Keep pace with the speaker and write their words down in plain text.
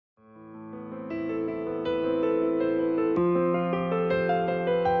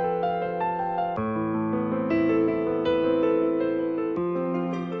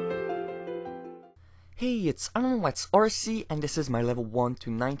it's IdkWhatsRc and this is my level 1 to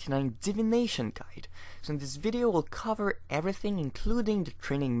 99 Divination guide. So in this video we'll cover everything including the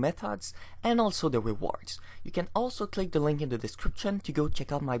training methods and also the rewards. You can also click the link in the description to go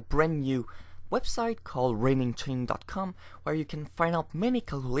check out my brand new website called rainingchain.com where you can find out many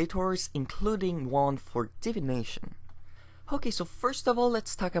calculators including one for Divination. Okay, so first of all,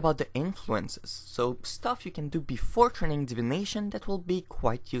 let's talk about the influences. So stuff you can do before training Divination that will be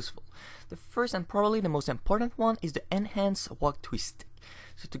quite useful. The first and probably the most important one is the Enhance Walk Twist Stick.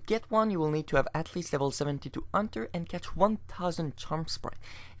 So to get one, you will need to have at least level 72 Hunter and catch 1000 Charm Sprite.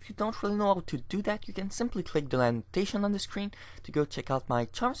 If you don't really know how to do that, you can simply click the annotation on the screen to go check out my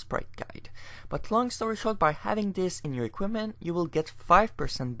Charm Sprite guide. But long story short, by having this in your equipment, you will get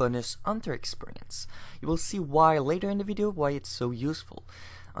 5% bonus Hunter experience. You will see why later in the video, why it's so useful.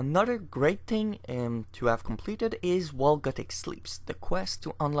 Another great thing to have completed is While Gothic Sleeps, the quest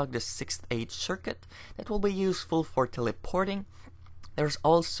to unlock the 6th Age circuit that will be useful for teleporting. There's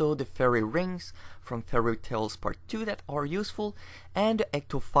also the Fairy Rings from Fairy Tales Part 2 that are useful, and the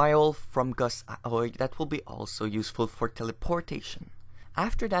Ectophile from Gus Aoi that will be also useful for teleportation.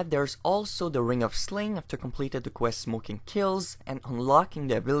 After that, there's also the Ring of Slaying after completed the quest Smoking Kills and unlocking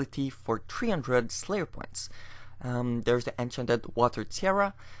the ability for 300 Slayer points. There's the Enchanted Water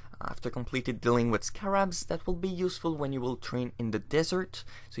Tiara after completed dealing with scarabs that will be useful when you will train in the desert,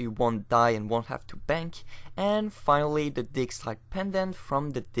 so you won't die and won't have to bank. And finally the Digsite Pendant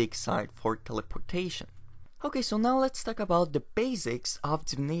from the Digsite for teleportation. Okay, so now let's talk about the basics of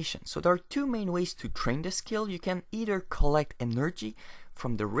Divination. So there are two main ways to train the skill. You can either collect energy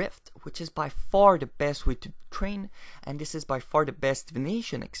from the Rift, which is by far the best way to train, and this is by far the best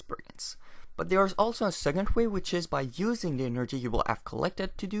Divination experience. But there is also a second way, which is by using the energy you will have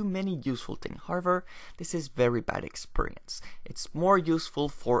collected to do many useful things. However, this is very bad experience. It's more useful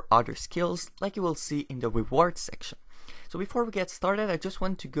for other skills, like you will see in the rewards section. So before we get started, I just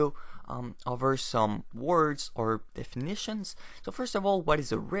want to go over some words or definitions. So first of all, what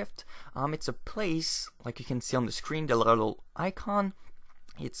is a rift? It's a place, like you can see on the screen, the little icon.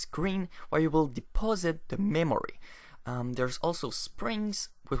 It's green, where you will deposit the memory. There's also springs,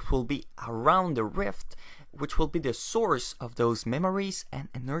 which will be around the rift, which will be the source of those memories and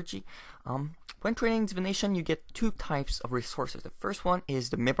energy. When training Divination, you get two types of resources. The first one is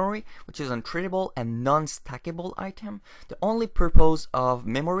the memory, which is an untradeable and non-stackable item. The only purpose of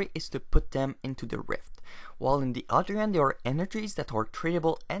memory is to put them into the rift. While in the other end, there are energies that are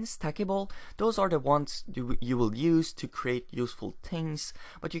tradable and stackable. Those are the ones you will use to create useful things,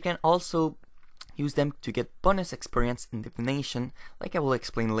 but you can also use them to get bonus experience in Divination, like I will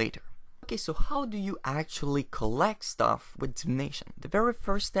explain later. Okay, so how do you actually collect stuff with Divination? The very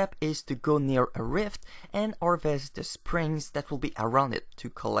first step is to go near a rift and harvest the springs that will be around it to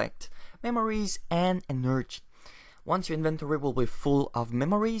collect memories and energy. Once your inventory will be full of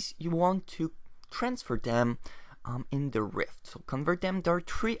memories, you want to transfer them in the rift. So convert them. There are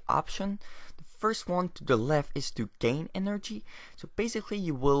three options. The first one to the left is to gain energy. So basically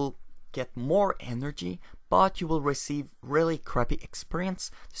you will get more energy, but you will receive really crappy experience.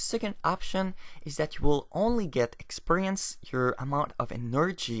 The second option is that you will only get experience. Your amount of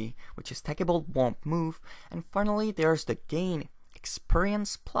energy, which is stackable, won't move. And finally, there's the gain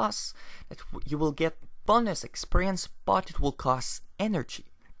experience plus, that you will get bonus experience, but it will cost energy.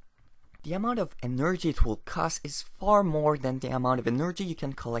 The amount of energy it will cost is far more than the amount of energy you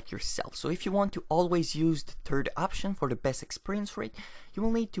can collect yourself. So if you want to always use the third option for the best experience rate, you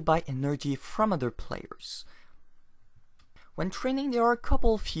will need to buy energy from other players. When training, there are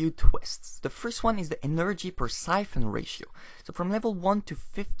a few twists. The first one is the energy per siphon ratio. So from level 1 to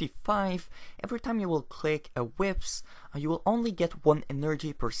 55, every time you will click a whips, you will only get 1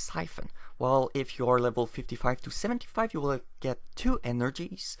 energy per siphon. While if you are level 55 to 75, you will get 2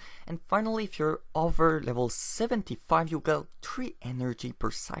 energies. And finally, if you're over level 75, you'll get 3 energy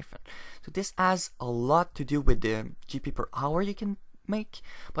per siphon. So this has a lot to do with the GP per hour you can make,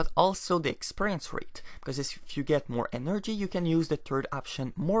 but also the experience rate, because if you get more energy, you can use the third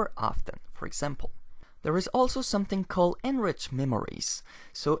option more often, for example. There is also something called enriched memories.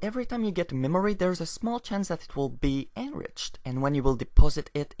 So every time you get a memory, there's a small chance that it will be enriched, and when you will deposit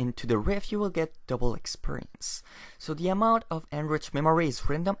it into the rift, you will get double experience. So the amount of enriched memory is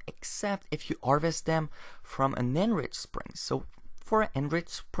random, except if you harvest them from an enriched spring. So for an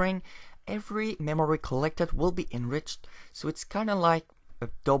enriched spring, every memory collected will be enriched, so it's kind of like a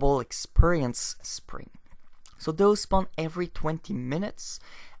double experience spring. So those spawn every 20 minutes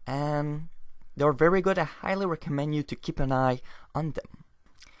and they're very good. I highly recommend you to keep an eye on them.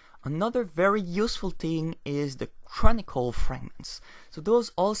 Another very useful thing is the chronicle fragments. So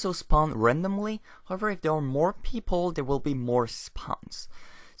those also spawn randomly. However, if there are more people, there will be more spawns.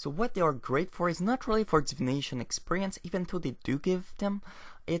 So what they are great for is not really for divination experience, even though they do give them.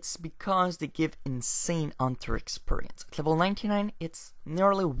 It's because they give insane hunter experience. At level 99, it's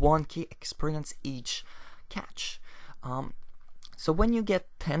nearly 1k experience each catch. So when you get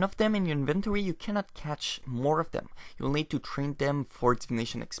 10 of them in your inventory, you cannot catch more of them. You'll need to train them for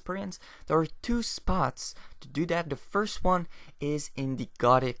divination experience. There are 2 spots to do that. The first one is in the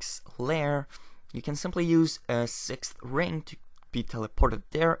Godic's lair. You can simply use a 6th ring to be teleported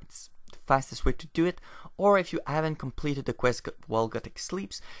there. It's the fastest way to do it. Or if you haven't completed the quest while Gothic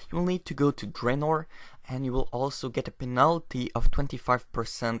sleeps, you will need to go to Draynor, and you will also get a penalty of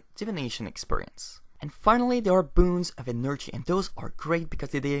 25% divination experience. And finally, there are boons of energy, and those are great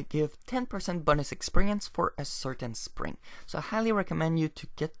because they give 10% bonus experience for a certain spring. So I highly recommend you to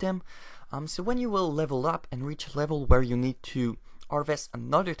get them. So when you will level up and reach a level where you need to harvest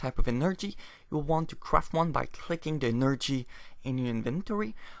another type of energy, you'll want to craft one by clicking the energy in your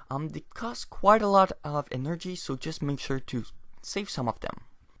inventory. They cost quite a lot of energy, so just make sure to save some of them.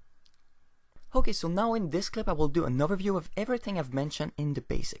 Okay, so now in this clip I will do an overview of everything I've mentioned in the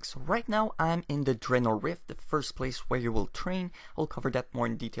basics. So right now I'm in the Draynor Rift, the first place where you will train. I'll cover that more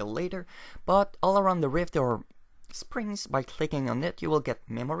in detail later. But all around the rift there are springs. By clicking on it you will get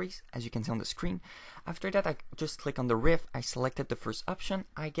memories, as you can see on the screen. After that I just click on the rift, I selected the first option,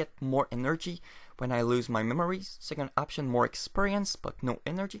 I get more energy when I lose my memories. Second option, more experience but no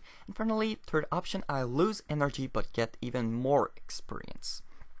energy. And finally, third option, I lose energy but get even more experience.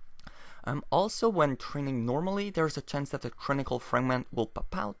 Also, when training normally, there's a chance that a chronicle fragment will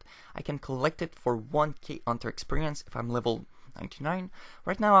pop out. I can collect it for 1k hunter experience if I'm level 99.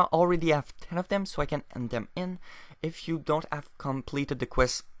 Right now I already have 10 of them, so I can end them in. If you don't have completed the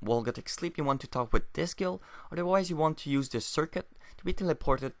quest while Gothic sleep, you want to talk with this guild. Otherwise you want to use the circuit to be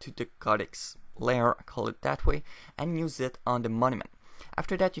teleported to the Godic's lair, I call it that way, and use it on the monument.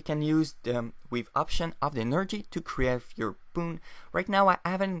 After that you can use the weave option of the energy to create your boon. Right now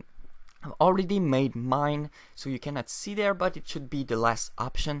I've already made mine, so you cannot see there, but it should be the last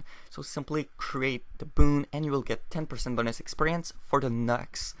option. So simply create the boon and you will get 10% bonus experience for the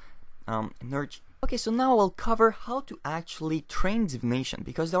next energy. Okay, so now I'll cover how to actually train divination,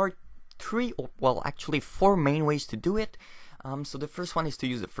 because there are 4 main ways to do it. So the first one is to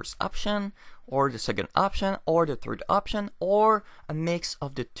use the first option, or the second option, or the third option, or a mix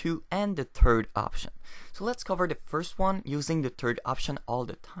of the 2 and the third option. So let's cover the first one, using the third option all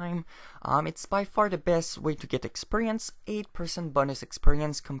the time. It's by far the best way to get experience, 8% bonus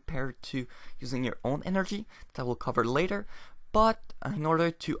experience compared to using your own energy, that I will cover later. But in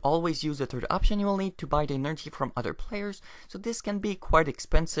order to always use the third option, you will need to buy the energy from other players, so this can be quite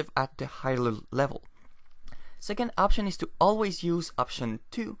expensive at the higher level. Second option is to always use option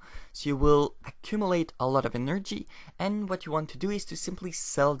 2, so you will accumulate a lot of energy, and what you want to do is to simply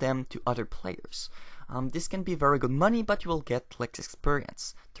sell them to other players. This can be very good money, but you will get less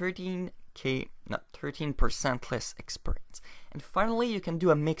experience, 13% less experience. And finally, you can do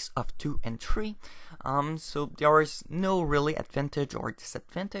a mix of 2 and 3, so there is no really advantage or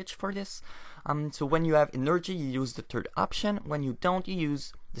disadvantage for this. So when you have energy, you use the third option. When you don't, you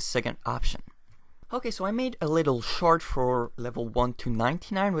use the second option. Okay, so I made a little chart for level 1 to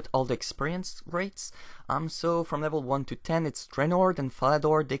 99 with all the experience rates. So from level 1 to 10, it's Draynor, then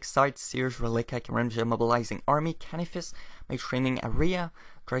Falador, Digsite, Seer, Rellekka, Karamja, Mobilizing Army, Canifis, my training area,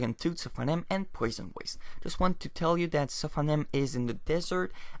 Dragontooth, Sophanem, and Poison Waste. Just want to tell you that Sophanem is in the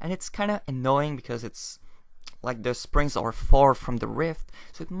desert, and it's kind of annoying because it's like the springs are far from the rift,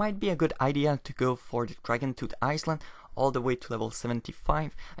 so it might be a good idea to go for the Dragontooth Island all the way to level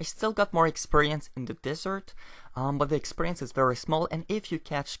 75. I still got more experience in the desert, but the experience is very small, and if you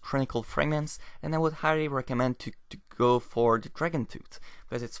catch chronicle fragments, then I would highly recommend to go for the Dragontooth,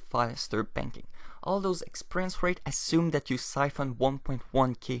 because it's faster banking. All those experience rate assume that you siphon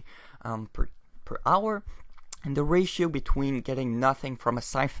 1.1k per hour, and the ratio between getting nothing from a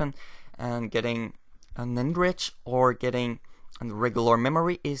siphon and getting an enrich or getting a regular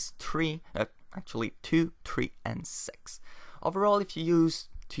memory is 2, 3, and 6. Overall, if you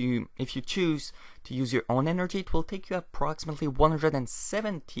choose to use your own energy, it will take you approximately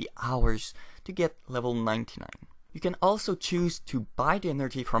 170 hours to get level 99. You can also choose to buy the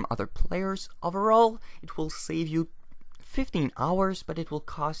energy from other players. Overall, it will save you 15 hours, but it will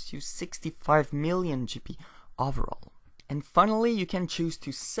cost you 65 million GP overall. And finally, you can choose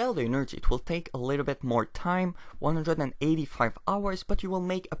to sell the energy. It will take a little bit more time, 185 hours, but you will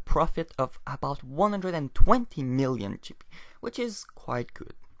make a profit of about 120 million GP, which is quite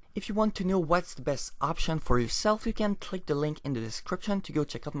good. If you want to know what's the best option for yourself, you can click the link in the description to go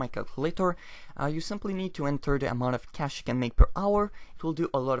check out my calculator. You simply need to enter the amount of cash you can make per hour. It will do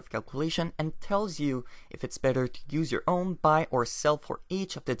a lot of calculation and tells you if it's better to use your own, buy or sell for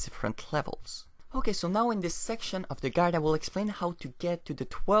each of the different levels. Okay, so now in this section of the guide I will explain how to get to the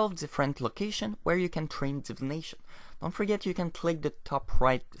 12 different locations where you can train divination. Don't forget you can click the top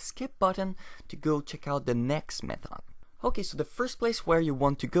right skip button to go check out the next method. Okay, so the first place where you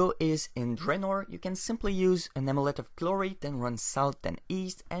want to go is in Draynor. You can simply use an Amulet of Glory, then run south, then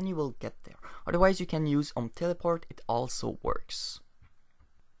east, and you will get there. Otherwise, you can use Teleport, it also works.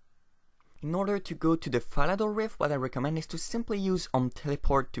 In order to go to the Falador Rift, what I recommend is to simply use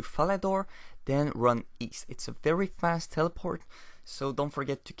Teleport to Falador, then run east. It's a very fast teleport, so don't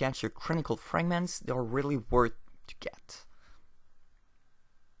forget to catch your Chronicle Fragments, they are really worth to get.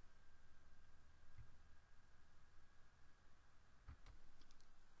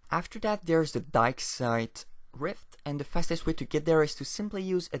 After that, there's the Digsite Rift, and the fastest way to get there is to simply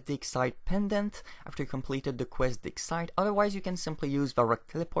use a Digsite pendant after you completed the quest Digsite. Otherwise, you can simply use Varrock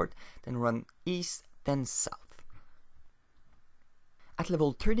Teleport, then run east, then south. At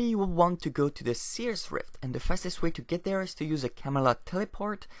level 30, you will want to go to the Seer Rift, and the fastest way to get there is to use a Camelot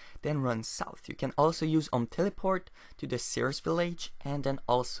Teleport, then run south. You can also use Teleport to the Seer's village, and then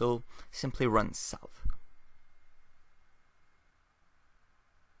also simply run south.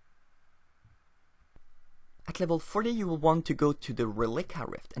 At level 40, you will want to go to the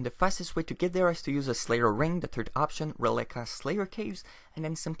Rellekka Rift, and the fastest way to get there is to use a Slayer Ring, the third option, Rellekka Slayer Caves, and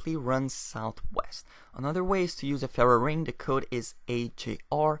then simply run southwest. Another way is to use a Pharaoh Ring, the code is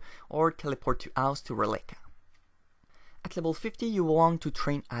AJR, or teleport to house to Rellekka. At level 50, you will want to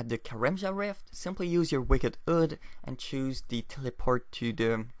train at the Karamja Rift. Simply use your Wicked Hood and choose the teleport to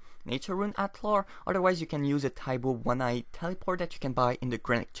the Nature Rune Atlar. Otherwise, you can use a Taibo One-Eye teleport that you can buy in the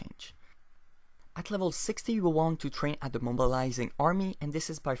Grand Exchange. At level 60, you will want to train at the Mobilizing Army, and this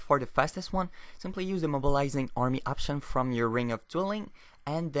is by far the fastest one. Simply use the Mobilizing Army option from your Ring of Dueling,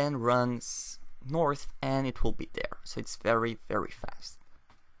 and then run north, and it will be there. So it's very, very fast.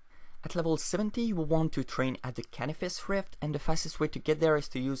 At level 70, you will want to train at the Canifis Rift, and the fastest way to get there is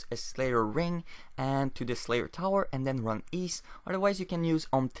to use a Slayer Ring and to the Slayer Tower, and then run east. Otherwise, you can use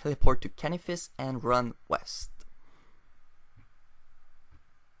Teleport to Canifis and run west.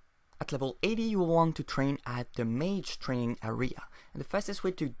 At level 80, you will want to train at the Mage Training Area, and the fastest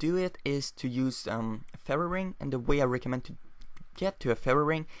way to do it is to use a Pharaoh Ring, and the way I recommend to get to a Pharaoh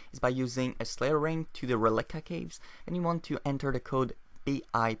Ring is by using a Slayer Ring to the Rellekka Caves, and you want to enter the code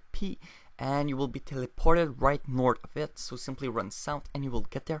BIP, and you will be teleported right north of it, so simply run south and you will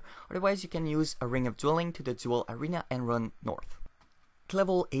get there. Otherwise, you can use a Ring of Dueling to the Duel Arena and run north. At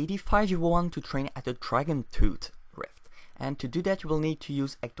level 85, you will want to train at the Dragontooth Rift. And to do that, you will need to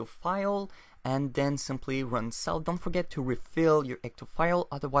use Ectophile and then simply run south. Don't forget to refill your Ectophile,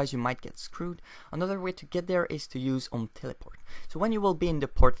 otherwise you might get screwed. Another way to get there is to use Teleport. So when you will be in the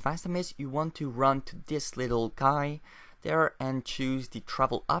Port Fastamis, you want to run to this little guy there and choose the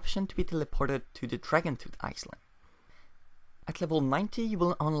travel option to be teleported to the Dragontooth Island. At level 90, you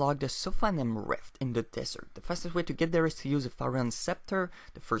will unlock the Sophanem Rift in the desert. The fastest way to get there is to use a Pharaon Scepter,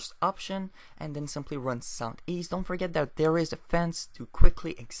 the first option, and then simply run southeast. Don't forget that there is a fence to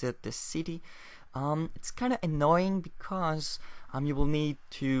quickly exit the city. It's kind of annoying because you will need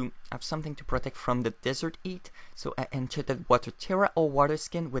to have something to protect from the desert heat. So an enchanted water terra or water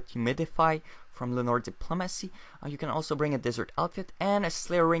skin with humidify from Lunar Diplomacy. You can also bring a desert outfit, and a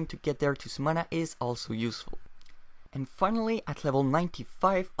Slayer Ring to get there to Sumana is also useful. And finally, at level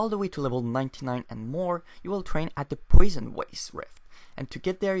 95 all the way to level 99 and more, you will train at the Poison Waste Rift. And to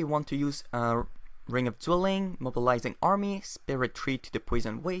get there, you want to use a Ring of Dueling, Mobilizing Army, Spirit Tree to the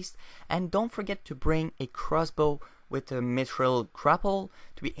Poison Waste, and don't forget to bring a crossbow with a Mithril Grapple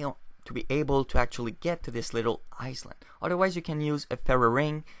to be able to actually get to this little island. Otherwise, you can use a Pharaoh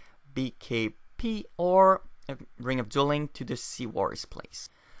Ring, BKP, or a Ring of Dueling to the Sea War's place.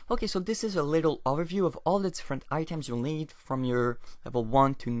 Okay, so this is a little overview of all the different items you'll need from your level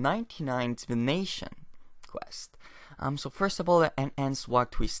 1 to 99 Divination quest. So first of all, an Swag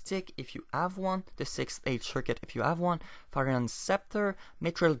Twist Stick if you have one, the 6th Age Circuit if you have one, Pharaon Scepter,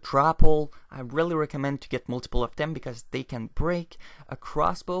 Mithril Grapple. I really recommend to get multiple of them because they can break. A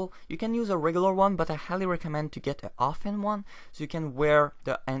crossbow, you can use a regular one, but I highly recommend to get an offhand one, so you can wear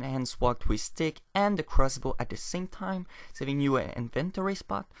the Enhanced Swag Twist Stick and the crossbow at the same time, saving you an inventory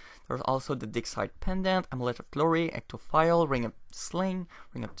spot. There's also the Digsite Pendant, Amulet of Glory, Ectophile, Ring of Sling,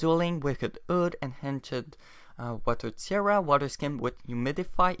 Ring of Dueling, Wicked Hood, Enchanted Water Terra, Water Skin with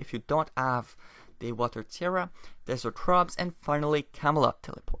Humidify if you don't have the Water Tiara, Desert Robes, and finally Camelot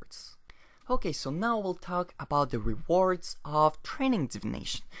teleports. Okay, so now we'll talk about the rewards of training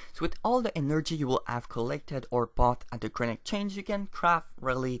Divination. So with all the energy you will have collected or bought at the Grand Exchange, you can craft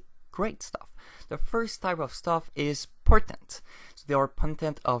really great stuff. The first type of stuff is Portent. So they are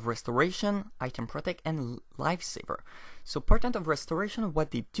Portent of Restoration, Item Protect, and Lifesaver. So Portent of Restoration,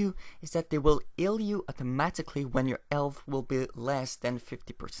 what they do is that they will heal you automatically when your health will be less than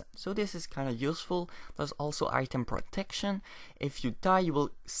 50%. So this is kind of useful. There's also Item Protection. If you die, you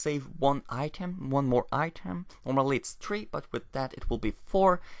will save one more item. Normally it's 3, but with that it will be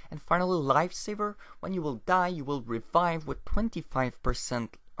 4. And finally Lifesaver. When you will die, you will revive with 25%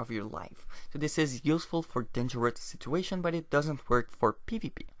 of your life. So this is useful for dangerous situation, but it doesn't work for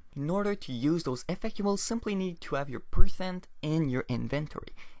PvP. In order to use those effects, you will simply need to have your Portent in your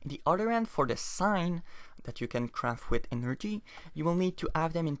inventory. In the other hand, for the sign that you can craft with energy, you will need to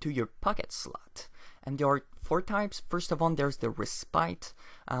have them into your pocket slot. And there are 4 types. First of all, there's the Respite,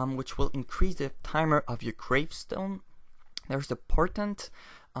 which will increase the timer of your gravestone. There's the Portent,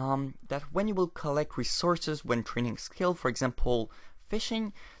 that when you will collect resources when training skill, for example,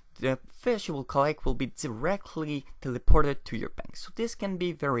 fishing, the fish you will collect will be directly teleported to your bank. So this can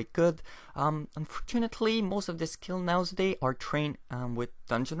be very good. Unfortunately, most of the skill nowadays are trained with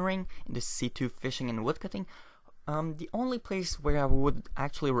Dungeon Ring in the C2 fishing and woodcutting. The only place where I would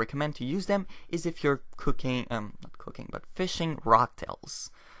actually recommend to use them is if you're fishing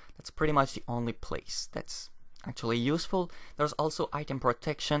rocktails. That's pretty much the only place that's actually useful. There's also Item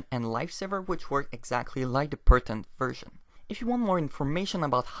Protection and Lifesaver, which work exactly like the Portent version. If you want more information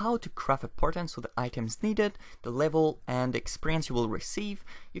about how to craft a Portent, so the items needed, the level, and the experience you will receive,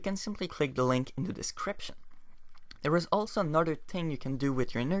 you can simply click the link in the description. There is also another thing you can do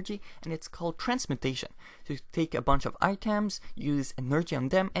with your energy, and it's called transmutation. So you take a bunch of items, use energy on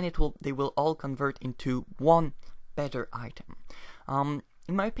them, and they will all convert into one better item.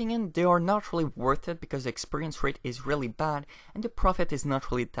 In my opinion, they are not really worth it because the experience rate is really bad and the profit is not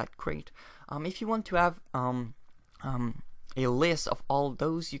really that great. If you want to have a list of all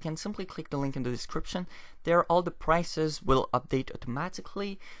those, you can simply click the link in the description. There all the prices will update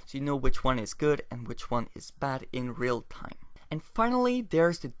automatically, so you know which one is good and which one is bad in real time. And finally,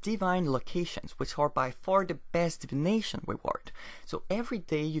 there's the divine locations, which are by far the best divination reward. So every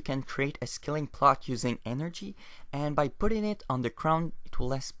day you can create a skilling plot using energy, and by putting it on the ground, it will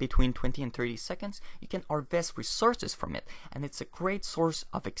last between 20 and 30 seconds. You can harvest resources from it, and it's a great source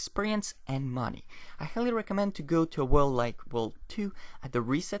of experience and money. I highly recommend to go to a world like World 2 at the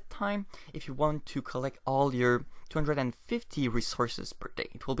reset time if you want to collect all your 250 resources per day.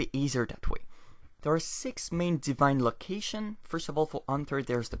 It will be easier that way. There are 6 main divine locations. First of all, for Hunter,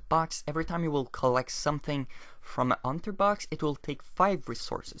 there's the box. Every time you will collect something from a Hunter box, it will take 5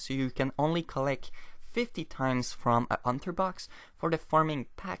 resources. So you can only collect 50 times from a Hunter box. For the farming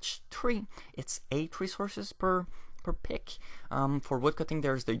patch 3, it's 8 resources per pick. For woodcutting,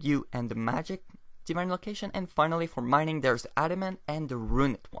 there's the U and the magic divine location. And finally, for mining, there's the adamant and the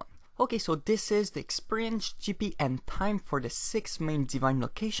runic one. Okay, so this is the experience, GP, and time for the 6 main divine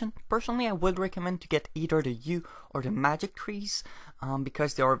location. Personally, I would recommend to get either the U or the magic trees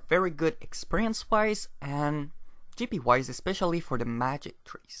because they are very good experience-wise and GP-wise, especially for the magic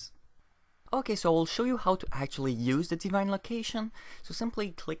trees. Okay, so I'll show you how to actually use the divine location. So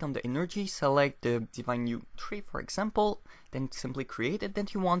simply click on the energy, select the divine U tree, for example, then simply create it, then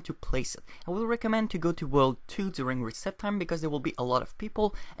you want to place it. I will recommend to go to World 2 during reset time because there will be a lot of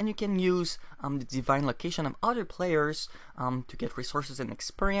people and you can use the divine location of other players to get resources and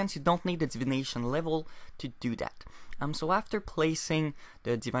experience. You don't need the divination level to do that. So after placing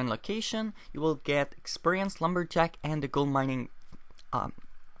the divine location, you will get experience, lumberjack, and the gold mining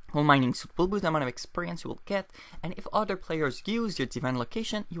suit will boost the amount of experience you will get, and if other players use your divine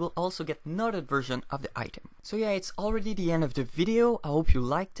location, you will also get another version of the item. So yeah, it's already the end of the video. I hope you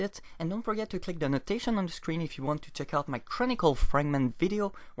liked it, and don't forget to click the annotation on the screen if you want to check out my Chronicle Fragment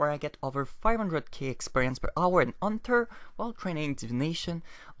video, where I get over 500k experience per hour in Hunter while training Divination.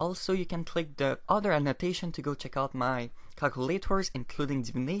 Also, you can click the other annotation to go check out my calculators, including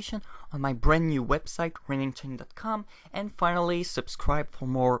Divination, on my brand new website, reigningchain.com, and finally subscribe for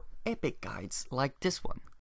more epic guides like this one.